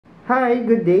Hi,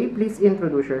 good day. Please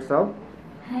introduce yourself.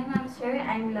 Hi, ma'am, sir.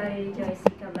 I'm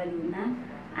LHJ5928M.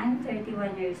 I'm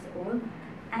 31 years old.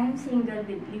 I'm single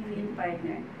with live-in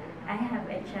partner. I have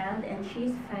a child and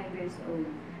she's 5 years old.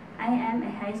 I am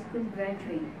a high school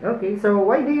graduate. Okay, so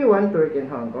why do you want to work in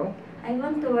Hong Kong? I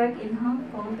want to work in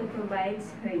Hong Kong to provide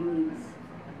her needs.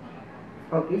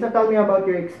 Okay, so tell me about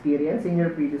your experience in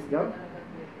your previous job.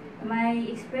 My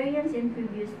experience in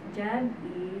previous job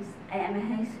is I'm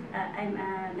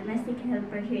a domestic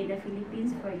helper here in the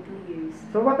Philippines for 2 years.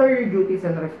 So what are your duties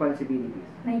and responsibilities?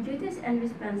 My duties and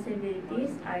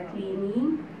responsibilities are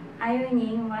cleaning,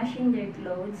 ironing, washing their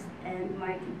clothes, and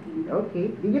marketing. Okay,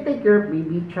 did you take care of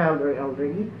baby, child, or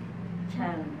elderly?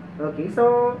 Child. Okay,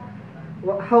 so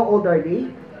how old are they?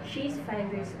 She's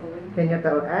 5 years old. Can you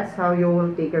tell us how you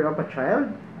will take care of a child?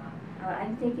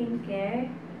 I'm taking care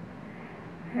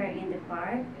her in the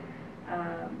park,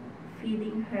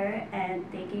 feeding her and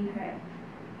taking her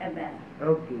a bath.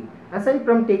 Okay, aside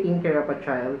from taking care of a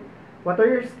child, what are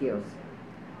your skills?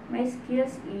 My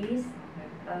skills is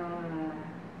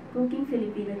cooking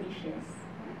Filipino dishes,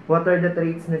 What are the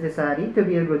traits necessary to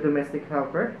be a good domestic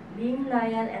helper? being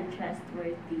loyal and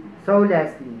trustworthy. So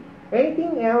lastly,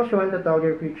 anything else you want to tell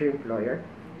your future employer?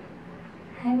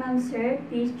 Hi, ma'am, sir.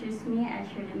 Please choose me as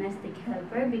your domestic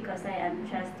helper because I am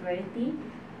trustworthy,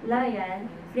 loyal,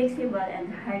 flexible, and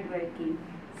hardworking.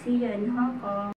 See you in Hong Kong.